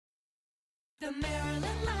The Maryland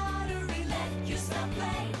Lottery, let yourself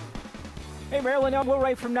play. Hey Maryland, I'm Will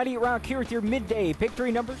Wright from 98 Rock here with your midday pick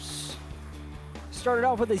three numbers. Started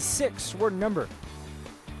off with a 6-word number.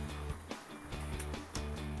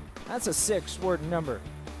 That's a 6-word number.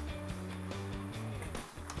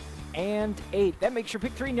 And 8. That makes your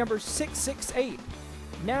pick three number 668.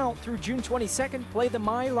 Now, through June 22nd, play the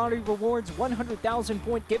My Lottery Rewards 100,000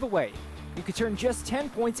 point giveaway. You can turn just 10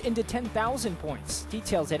 points into 10,000 points.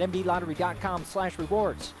 Details at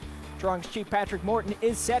mblottery.com/rewards. Drawings Chief Patrick Morton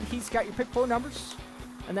is set. He's got your pick four numbers,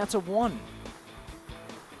 and that's a 1,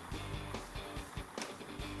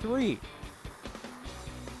 3,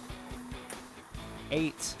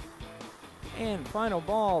 8, and final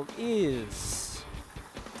ball is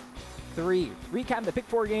 3. Recap the pick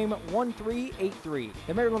four game 1383.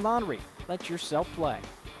 The Maryland Lottery. Let yourself play.